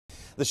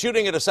The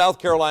shooting at a South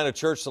Carolina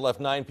church that left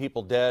 9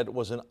 people dead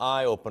was an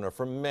eye-opener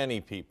for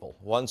many people.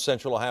 One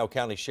Central Ohio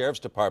County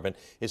Sheriff's Department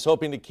is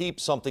hoping to keep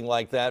something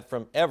like that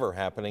from ever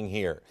happening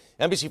here.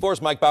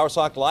 NBC4's Mike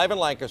Bowersock live in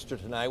Lancaster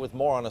tonight with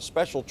more on a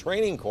special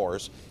training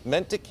course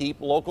meant to keep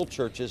local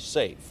churches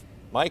safe.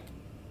 Mike?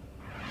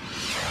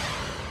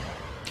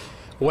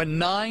 When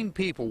 9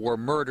 people were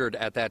murdered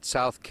at that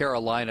South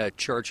Carolina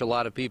church, a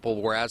lot of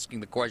people were asking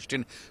the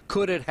question,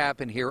 could it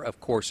happen here? Of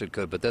course it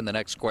could. But then the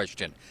next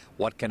question,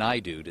 what can I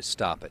do to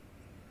stop it?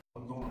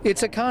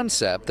 It's a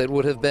concept that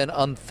would have been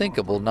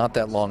unthinkable not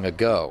that long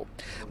ago.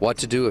 What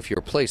to do if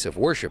your place of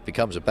worship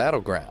becomes a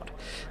battleground.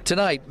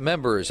 Tonight,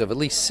 members of at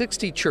least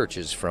 60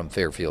 churches from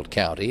Fairfield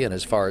County and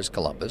as far as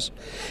Columbus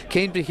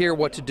came to hear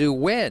what to do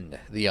when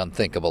the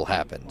unthinkable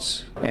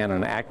happens. And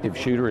an active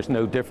shooter is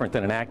no different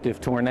than an active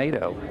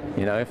tornado.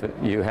 You know,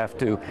 you have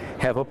to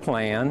have a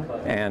plan,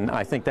 and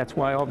I think that's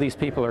why all these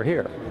people are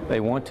here. They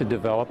want to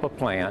develop a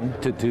plan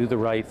to do the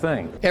right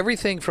thing.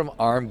 Everything from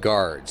armed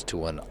guards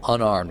to an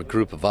unarmed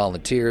group of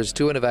volunteers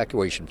to an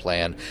evacuation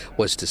plan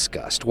was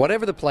discussed.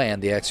 Whatever the plan,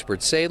 the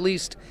experts say at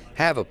least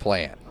have a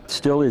plan.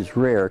 Still is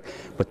rare,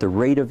 but the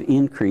rate of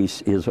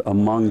increase is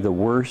among the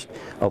worst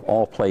of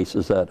all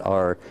places that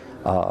are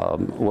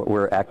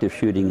where active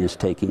shooting is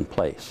taking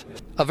place.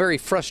 A very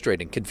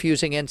frustrating,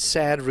 confusing, and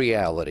sad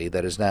reality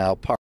that is now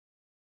part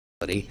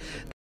of reality.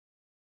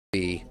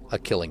 Be a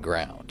killing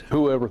ground.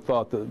 Whoever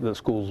thought that the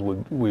schools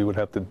we would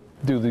have to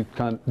do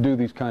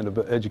these kind of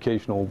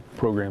educational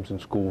programs in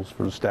schools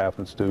for the staff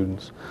and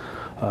students.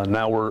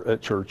 Now we're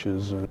at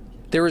churches.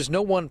 There is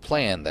no one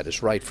plan that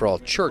is right for all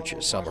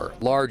churches. Some are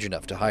large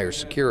enough to hire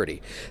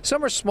security.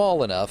 Some are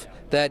small enough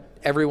that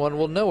everyone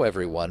will know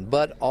everyone,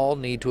 but all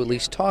need to at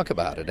least talk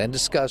about it and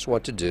discuss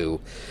what to do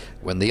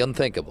when the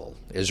unthinkable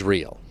is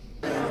real.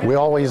 We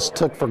always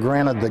took for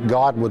granted that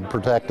God would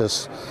protect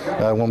us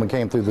when we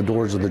came through the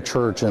doors of the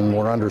church, and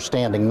we're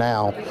understanding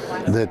now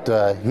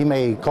that He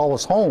may call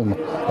us home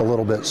a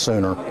little bit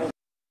sooner.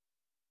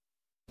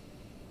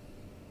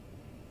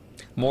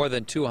 More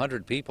than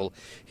 200 people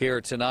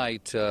here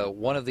tonight.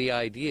 One of the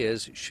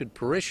ideas, should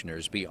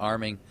parishioners be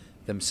arming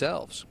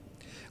themselves?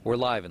 We're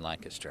live in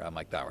Lancaster. I'm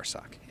Mike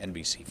Bowersock,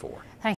 NBC4.